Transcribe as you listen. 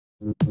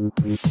Looking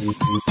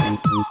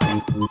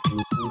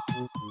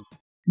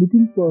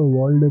for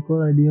wall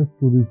decor ideas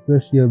to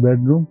refresh your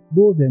bedroom?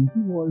 Those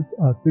empty walls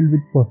are filled with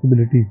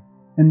possibilities,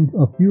 and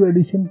a few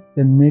additions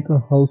can make a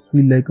house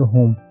feel like a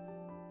home.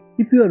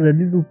 If you are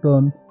ready to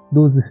turn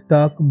those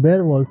stark,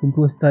 bare walls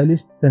into a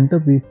stylish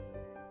centerpiece,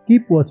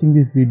 keep watching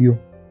this video.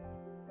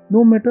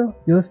 No matter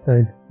your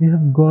style, we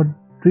have got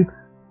tricks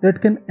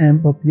that can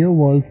amp up your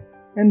walls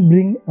and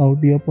bring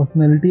out your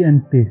personality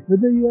and taste.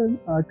 Whether you are an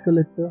art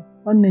collector,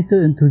 a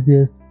nature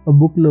enthusiast, a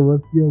book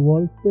lover, your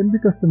walls can be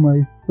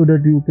customized so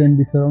that you can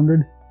be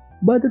surrounded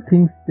by the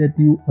things that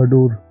you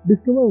adore.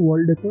 Discover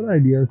wall decor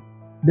ideas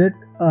that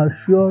are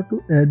sure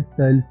to add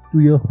styles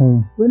to your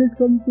home. When it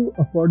comes to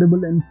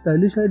affordable and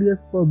stylish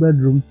ideas for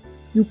bedrooms,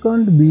 you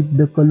can't beat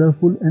the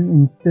colorful and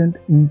instant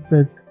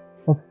impact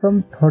of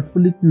some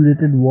thoughtfully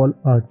curated wall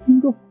art.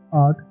 Think of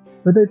art,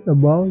 whether it's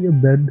above your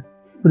bed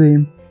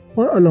frame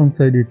or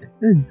alongside it,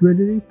 as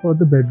jewelry for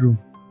the bedroom.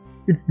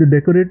 It's the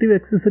decorative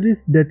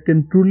accessories that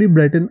can truly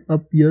brighten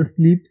up your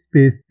sleep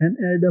space and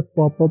add a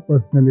pop-up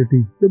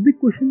personality. The big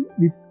question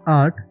with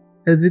art,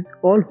 as with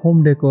all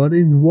home decor,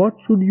 is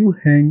what should you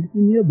hang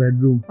in your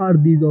bedroom? Are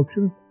these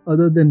options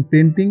other than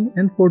painting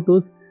and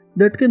photos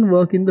that can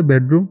work in the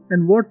bedroom,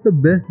 and what's the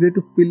best way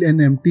to fill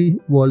an empty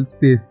wall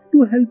space?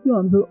 To help you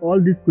answer all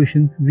these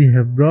questions, we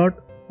have brought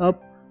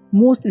up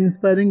most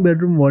inspiring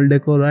bedroom wall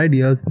decor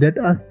ideas that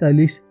are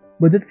stylish,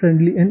 budget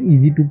friendly and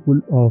easy to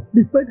pull off.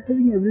 Despite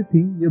having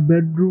everything, your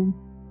bedroom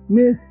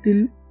may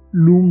still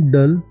loom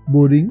dull,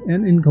 boring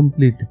and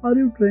incomplete. Are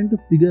you trying to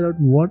figure out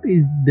what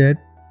is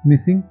that's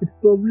missing? It's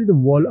probably the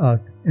wall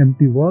art.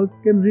 Empty walls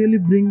can really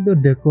bring the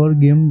decor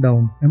game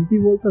down. Empty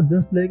walls are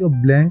just like a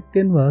blank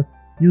canvas,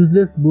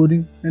 useless,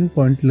 boring and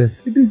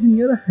pointless. It is in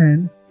your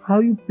hand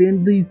how you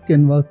paint these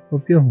canvas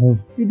of your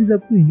home. It is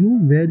up to you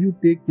where you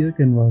take your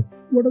canvas.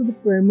 What are the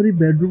primary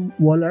bedroom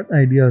wall art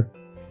ideas?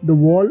 The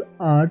wall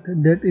art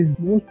that is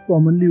most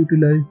commonly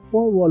utilized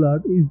for wall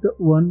art is the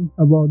one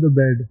above the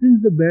bed.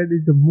 Since the bed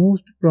is the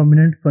most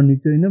prominent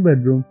furniture in a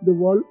bedroom, the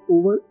wall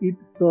over it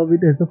serves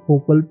it as a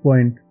focal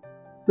point.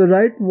 The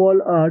right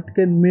wall art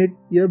can make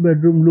your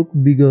bedroom look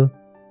bigger,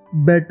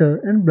 better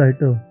and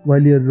brighter,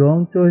 while your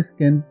wrong choice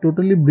can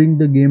totally bring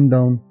the game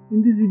down.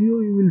 In this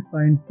video, you will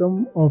find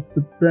some of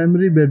the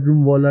primary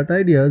bedroom wall art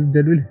ideas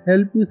that will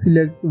help you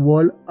select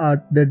wall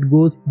art that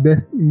goes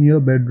best in your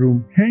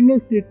bedroom. Hang a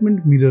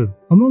statement mirror.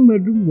 Among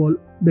bedroom wall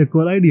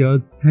decor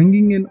ideas,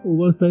 hanging an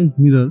oversized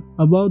mirror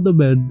above the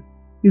bed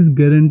is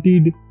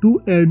guaranteed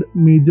to add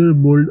major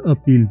bold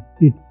appeal.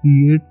 It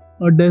creates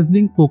a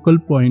dazzling focal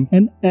point,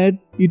 and as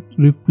it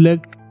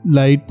reflects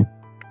light,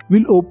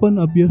 will open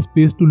up your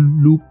space to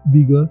look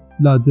bigger,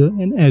 larger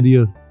and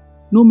airier.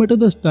 No matter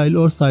the style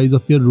or size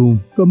of your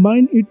room,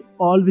 combine it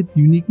all with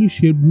uniquely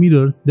shaped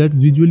mirrors that's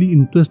visually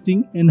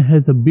interesting and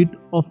has a bit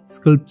of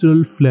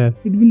sculptural flair.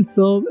 It will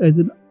serve as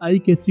an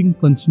eye-catching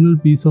functional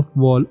piece of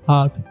wall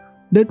art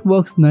that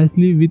works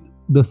nicely with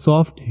the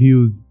soft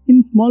hues.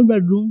 In small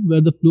bedroom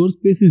where the floor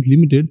space is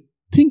limited,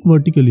 think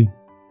vertically.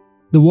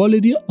 The wall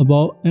area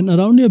above and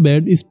around your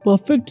bed is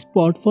perfect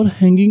spot for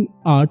hanging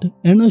art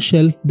and a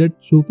shelf that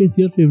showcase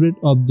your favorite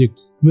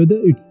objects, whether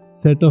it's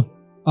set of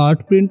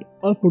art print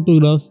or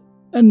photographs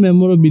and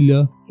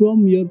memorabilia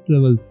from your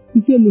travels.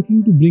 If you are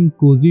looking to bring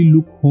cozy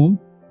look home,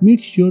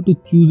 make sure to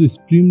choose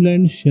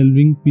streamlined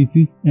shelving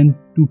pieces and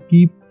to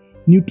keep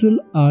neutral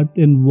art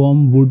and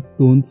warm wood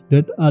tones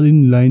that are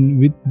in line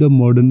with the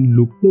modern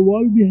look. The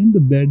wall behind the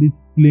bed is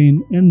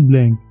plain and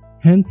blank,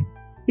 hence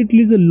it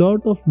leaves a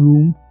lot of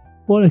room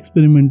for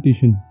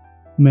experimentation.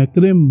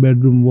 Macrame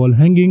bedroom wall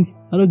hangings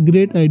are a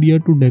great idea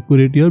to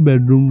decorate your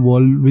bedroom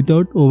wall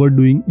without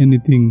overdoing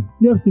anything.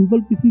 They are simple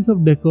pieces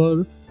of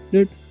decor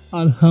that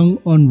are hung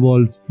on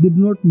walls. They do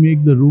not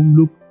make the room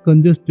look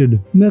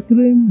congested.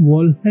 Macrame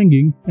wall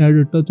hangings add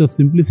a touch of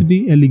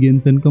simplicity,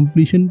 elegance and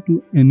completion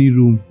to any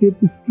room.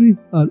 Tapestries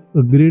are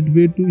a great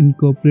way to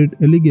incorporate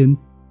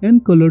elegance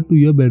and color to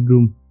your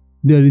bedroom.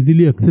 They are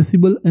easily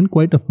accessible and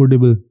quite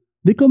affordable.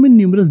 They come in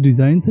numerous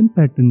designs and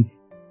patterns.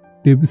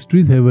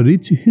 Tapestries have a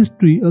rich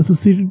history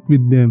associated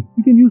with them.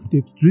 You can use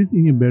tapestries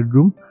in your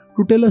bedroom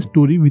to tell a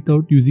story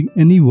without using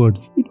any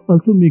words. It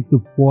also makes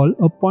the wall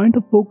a point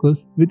of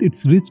focus with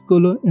its rich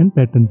color and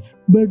patterns.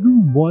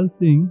 Bedroom wall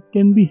saying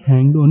can be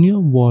hanged on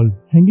your wall.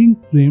 Hanging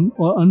framed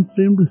or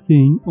unframed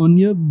saying on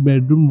your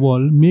bedroom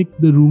wall makes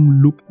the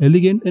room look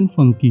elegant and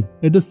funky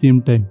at the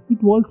same time.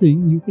 With wall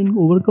saying, you can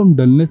overcome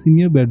dullness in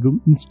your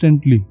bedroom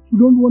instantly. If you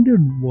don't want your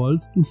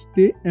walls to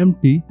stay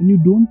empty and you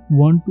don't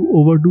want to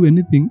overdo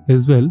anything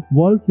as well,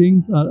 wall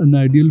sayings are an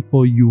ideal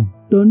for you.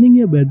 Turning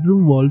your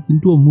bedroom walls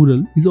into a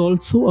mural is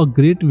also a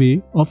great way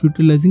of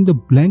utilizing the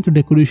blank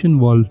decoration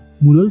wall.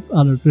 Murals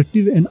are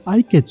attractive and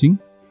eye-catching.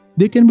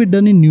 They can be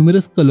done in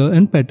numerous color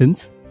and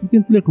patterns. You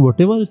can select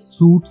whatever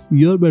suits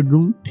your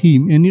bedroom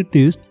theme and your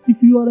taste.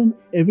 If you are an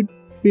avid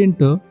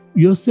painter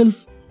yourself,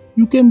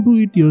 you can do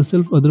it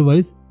yourself.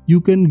 Otherwise, you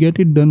can get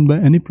it done by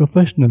any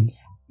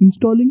professionals.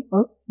 Installing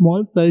a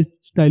small sized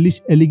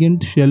stylish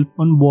elegant shelf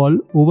on wall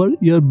over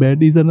your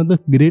bed is another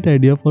great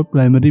idea for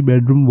primary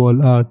bedroom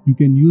wall art. You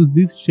can use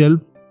this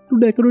shelf to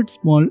decorate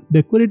small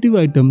decorative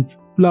items,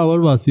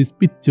 flower vases,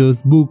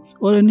 pictures, books,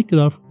 or any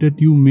craft that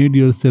you made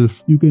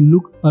yourself. You can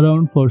look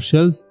around for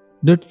shelves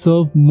that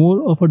serve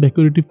more of a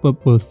decorative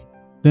purpose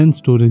than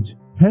storage.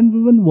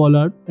 Hand-woven wall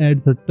art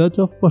adds a touch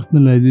of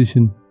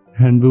personalization.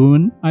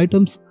 Hand-woven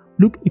items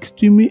look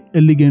extremely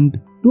elegant.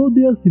 Though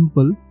they are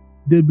simple,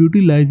 their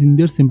beauty lies in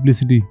their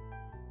simplicity.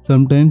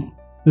 Sometimes,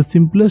 the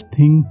simplest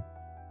thing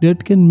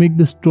that can make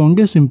the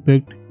strongest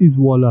impact is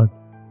wall art.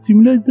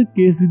 Similar is the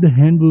case with the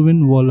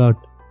hand-woven wall art.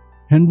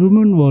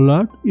 Hand-woven wall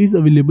art is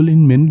available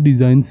in many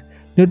designs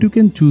that you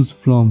can choose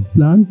from.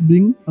 Plants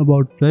bring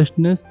about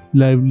freshness,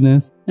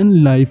 liveliness,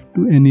 and life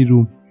to any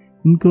room.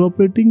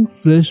 Incorporating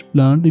fresh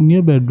plant in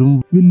your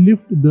bedroom will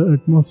lift the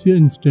atmosphere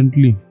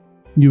instantly.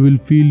 You will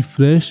feel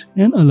fresh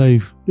and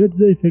alive. That's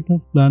the effect of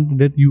plant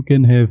that you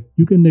can have.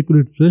 You can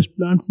decorate fresh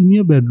plants in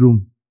your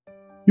bedroom.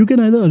 You can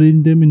either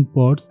arrange them in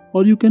pots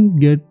or you can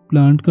get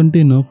plant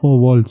container for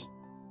walls.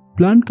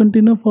 Plant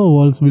container for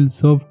walls will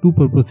serve two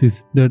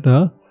purposes, that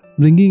are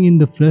bringing in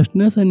the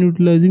freshness and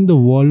utilizing the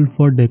wall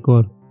for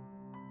decor.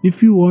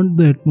 If you want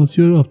the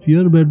atmosphere of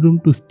your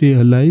bedroom to stay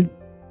alive,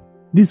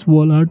 this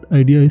wall art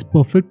idea is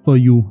perfect for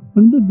you.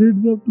 Another great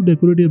way to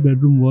decorate your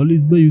bedroom wall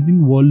is by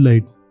using wall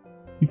lights.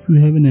 If you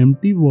have an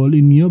empty wall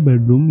in your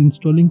bedroom,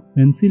 installing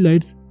fancy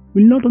lights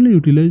will not only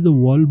utilize the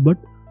wall but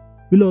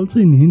will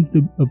also enhance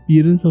the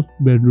appearance of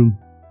bedroom.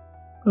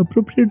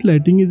 Appropriate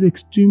lighting is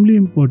extremely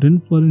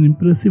important for an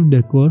impressive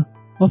decor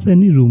of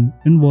any room,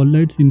 and wall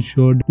lights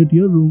ensure that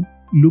your room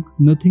looks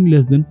nothing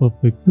less than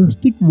perfect.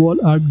 Rustic wall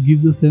art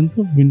gives a sense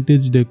of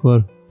vintage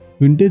decor.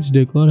 Vintage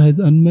decor has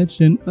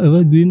unmatched and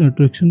evergreen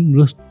attraction.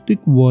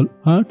 Rustic wall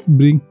arts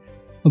bring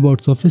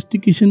about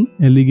sophistication,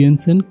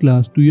 elegance, and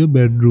class to your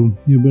bedroom.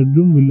 Your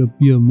bedroom will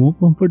appear more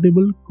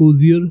comfortable,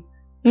 cozier,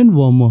 and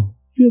warmer.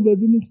 If your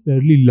bedroom is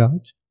fairly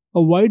large,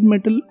 a wide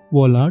metal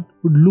wall art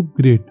would look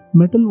great.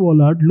 Metal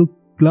wall art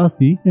looks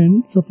classy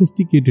and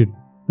sophisticated.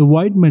 The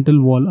wide metal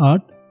wall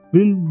art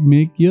will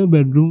make your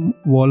bedroom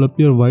wall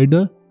appear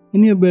wider,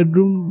 and your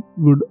bedroom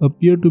would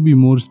appear to be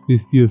more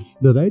spacious.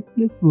 The right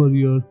place for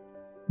your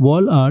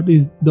wall art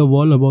is the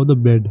wall above the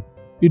bed.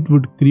 It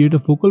would create a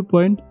focal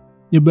point.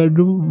 Your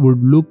bedroom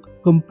would look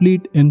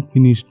complete and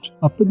finished.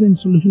 After the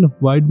installation of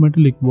wide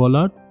metallic wall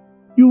art,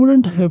 you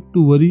wouldn't have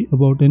to worry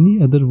about any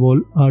other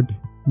wall art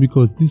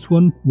because this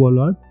one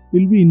wall art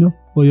will be enough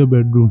for your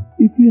bedroom.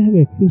 If you have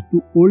access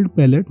to old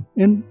pallets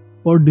and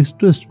or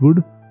distressed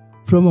wood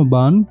from a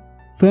barn,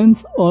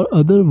 fence or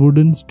other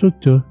wooden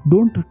structure,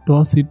 don't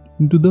toss it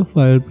into the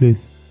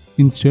fireplace.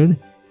 Instead,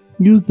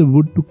 use the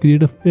wood to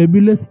create a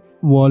fabulous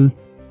wall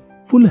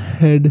full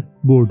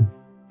headboard.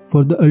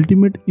 For the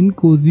ultimate in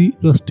cozy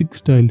rustic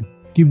style,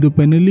 keep the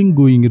paneling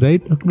going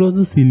right across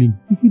the ceiling.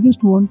 If you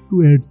just want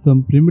to add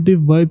some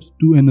primitive vibes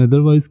to an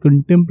otherwise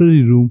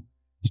contemporary room,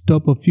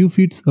 stop a few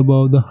feet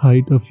above the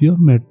height of your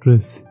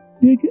mattress.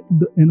 Take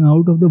an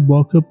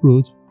out-of-the-box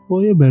approach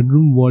for your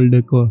bedroom wall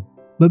decor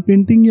by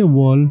painting your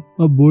wall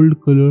a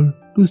bold color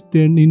to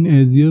stand in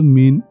as your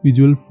main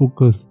visual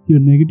focus. Your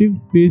negative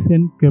space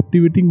and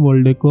captivating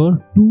wall decor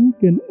too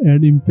can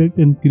add impact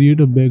and create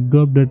a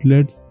backdrop that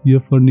lets your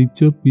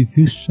furniture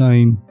pieces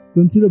shine.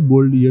 Consider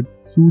bold yet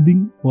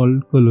soothing wall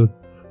colors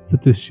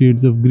such as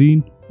shades of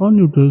green or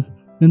neutrals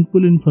and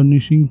pull in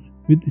furnishings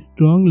with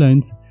strong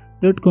lines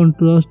that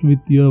contrast with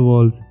your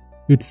walls.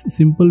 It's a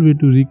simple way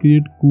to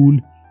recreate cool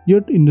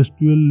yet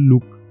industrial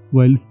look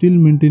while still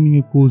maintaining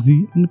a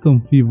cozy and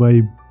comfy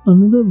vibe.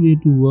 Another way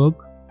to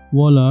work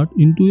wall art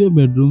into your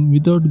bedroom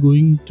without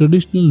going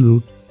traditional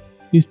route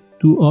is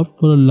to opt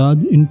for a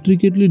large,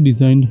 intricately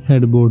designed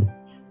headboard.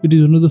 It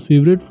is one of the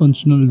favorite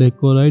functional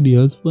decor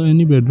ideas for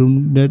any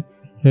bedroom that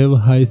have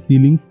high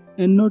ceilings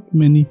and not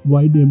many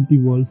wide empty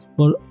walls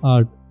for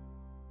art.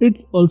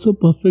 It's also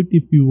perfect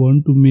if you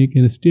want to make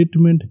a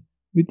statement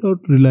without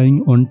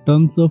relying on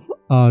tons of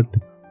art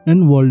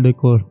and wall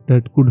decor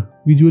that could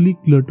visually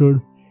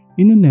cluttered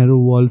in a narrow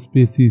wall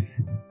spaces.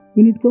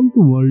 When it comes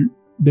to wall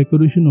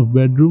decoration of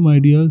bedroom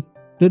ideas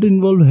that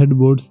involve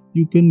headboards,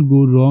 you can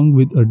go wrong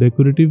with a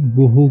decorative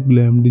boho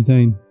glam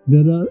design.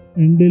 There are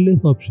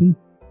endless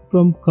options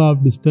from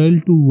carved style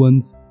to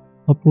ones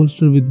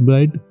upholstered with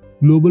bright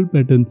global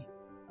patterns,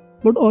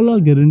 but all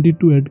are guaranteed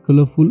to add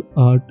colorful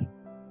art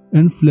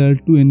and flair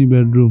to any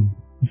bedroom.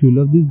 If you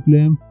love this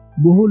glam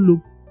boho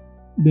looks,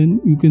 then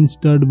you can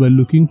start by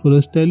looking for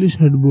a stylish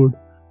headboard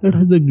that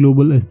has a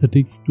global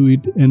aesthetics to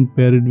it and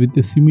pair it with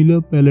a similar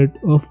palette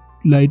of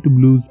light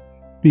blues,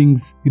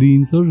 pinks,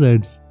 greens or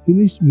reds.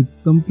 Finish with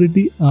some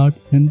pretty art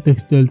and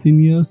textiles in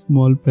your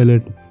small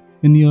palette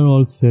and you are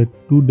all set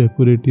to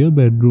decorate your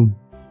bedroom.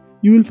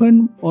 You will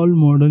find all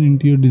modern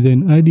interior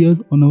design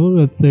ideas on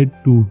our website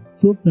too.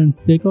 So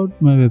friends, check out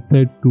my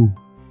website too.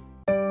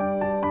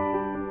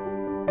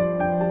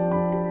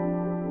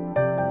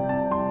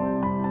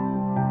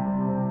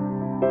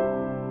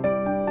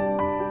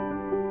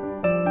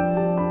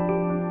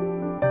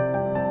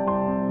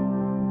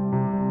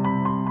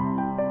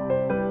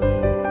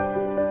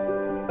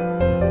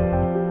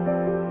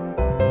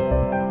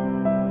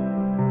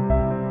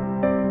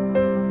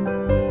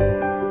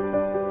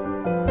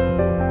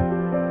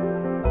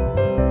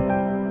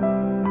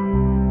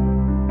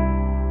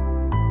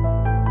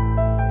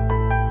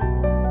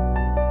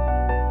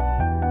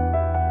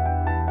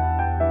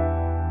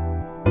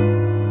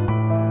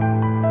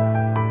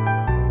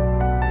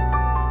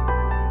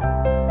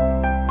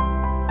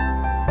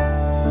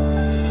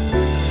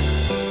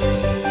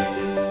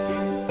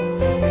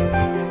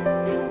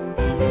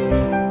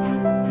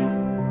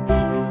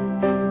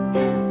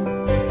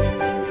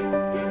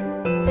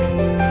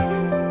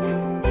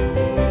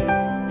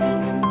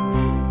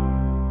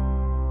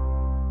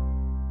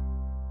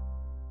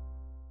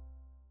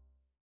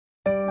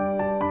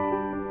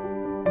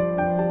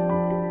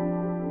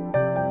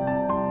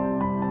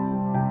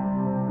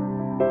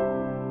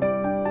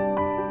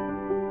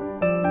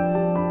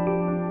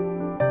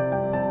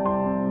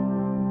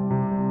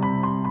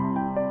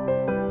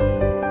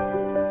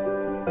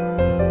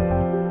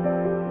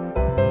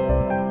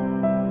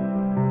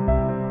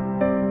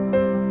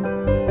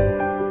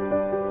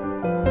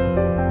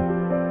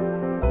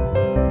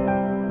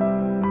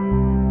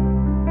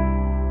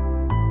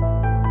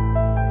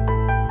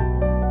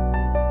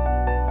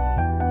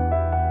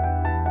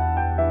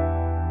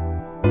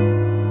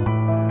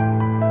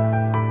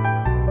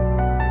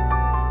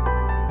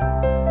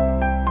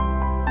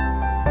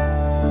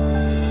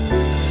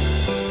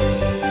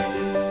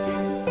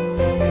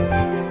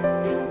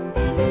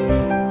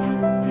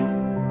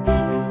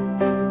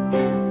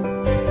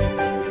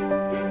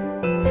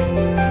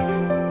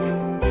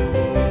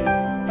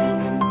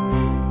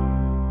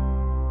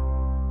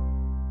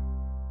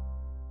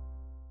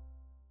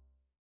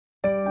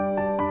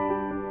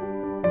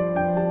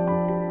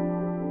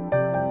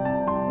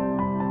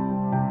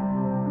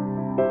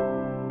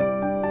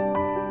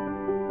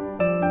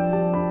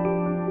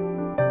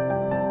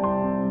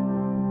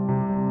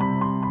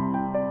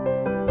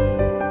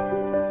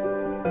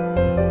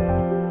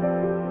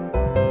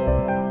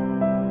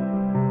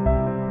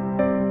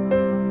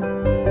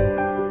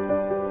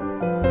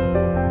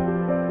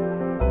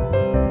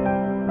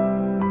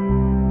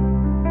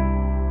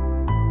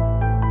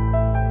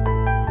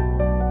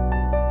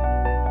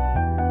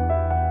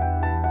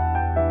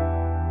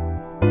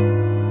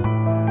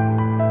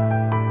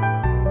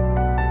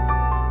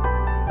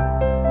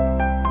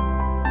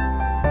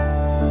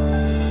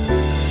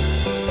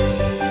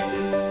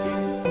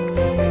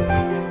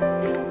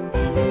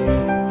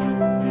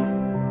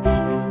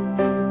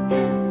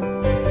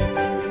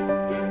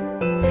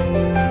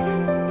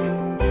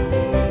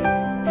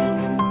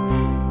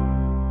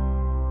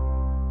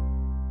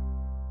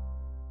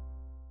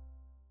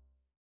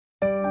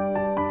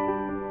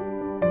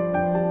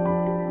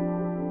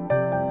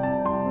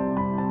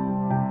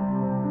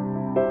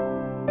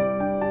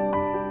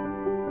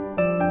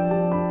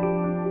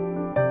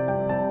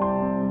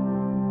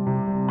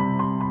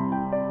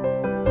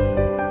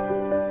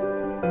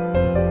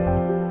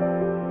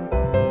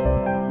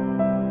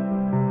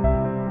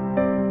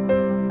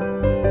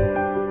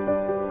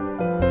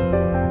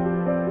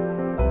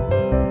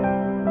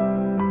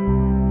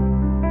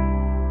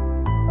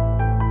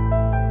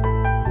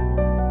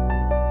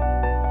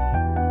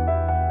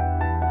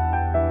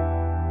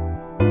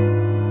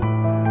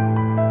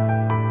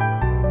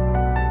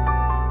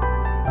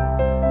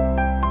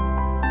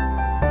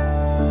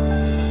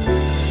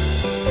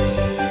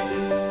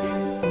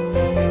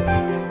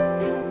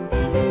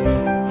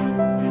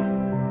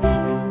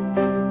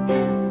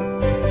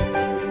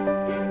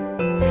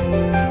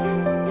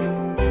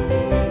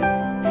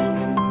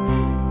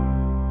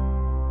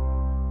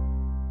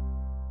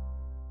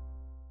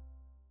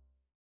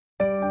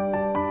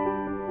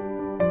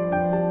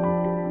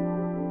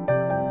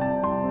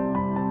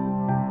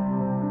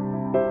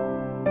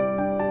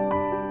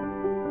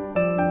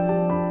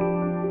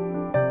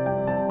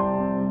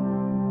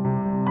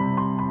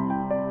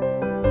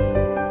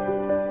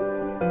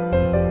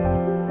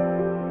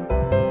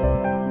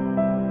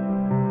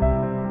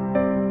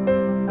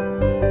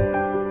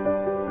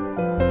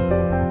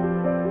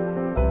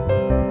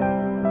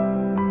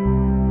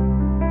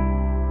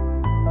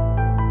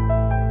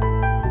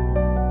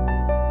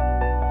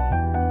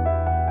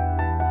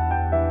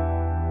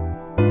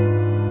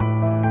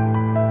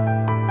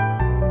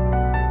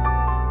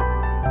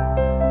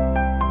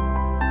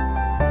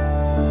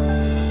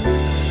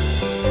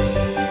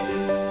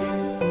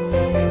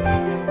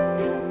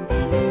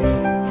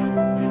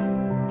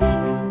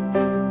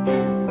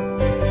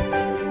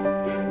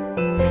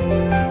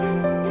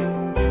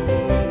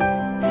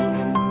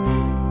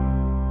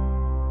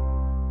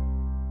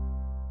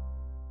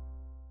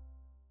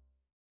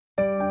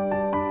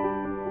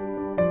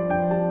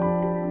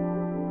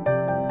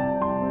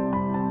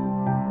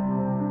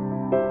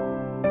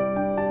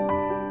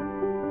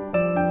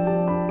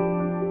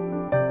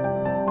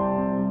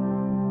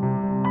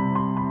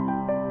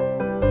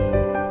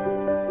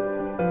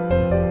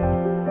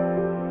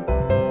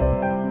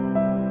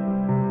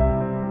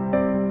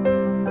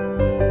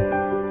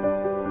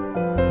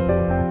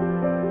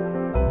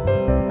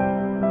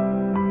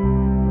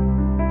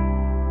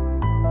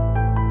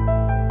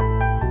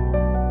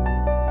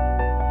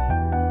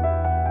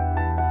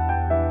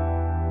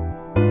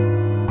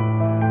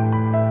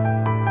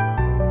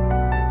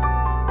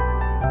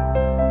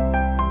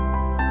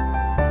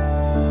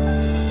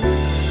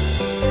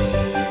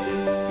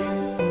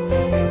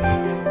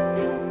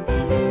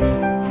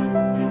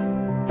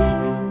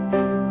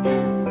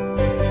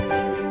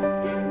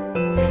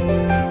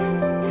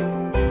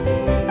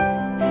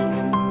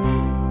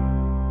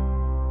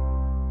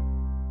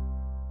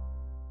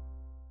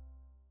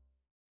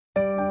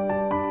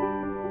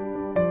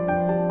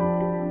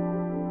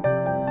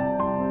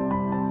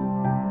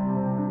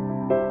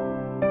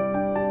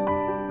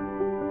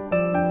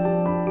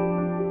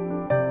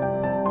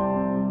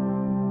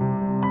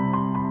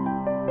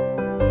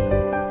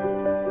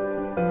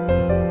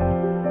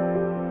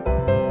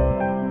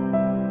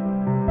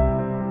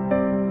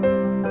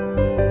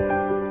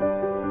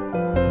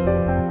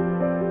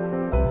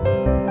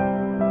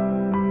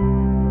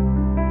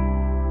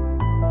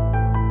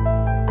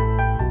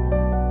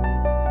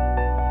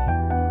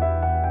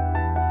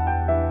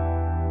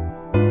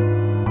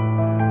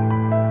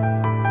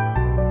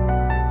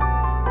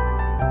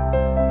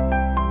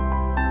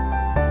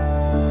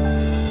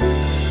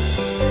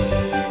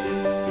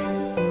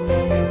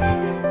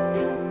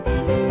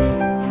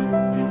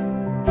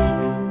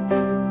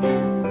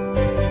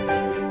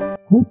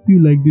 Hope you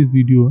like this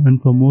video, and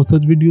for more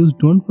such videos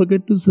don't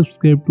forget to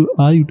subscribe to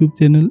our YouTube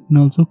channel and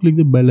also click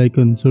the bell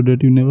icon so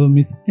that you never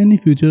miss any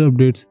future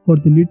updates. For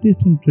the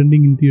latest and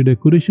trending interior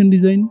decoration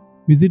design,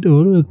 visit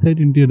our website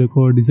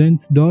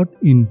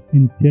interiordecordesigns.in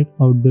and check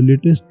out the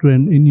latest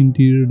trend in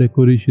interior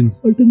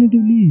decorations.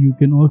 Alternatively, you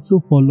can also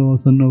follow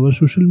us on our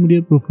social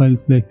media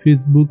profiles like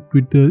Facebook,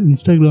 Twitter,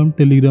 Instagram,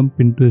 Telegram,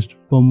 Pinterest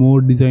for more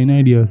design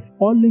ideas.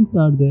 All links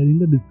are there in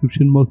the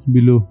description box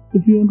below.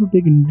 If you want to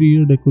take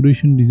interior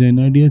decoration design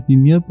ideas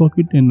in your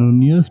pocket and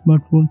on your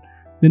smartphone,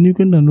 then you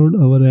can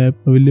download our app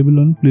available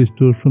on Play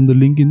Store from the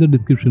link in the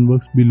description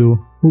box below.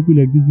 Hope you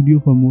like this video.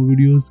 For more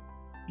videos,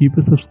 keep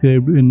us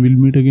subscribed and we'll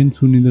meet again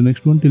soon in the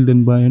next one. Till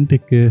then, bye and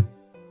take care.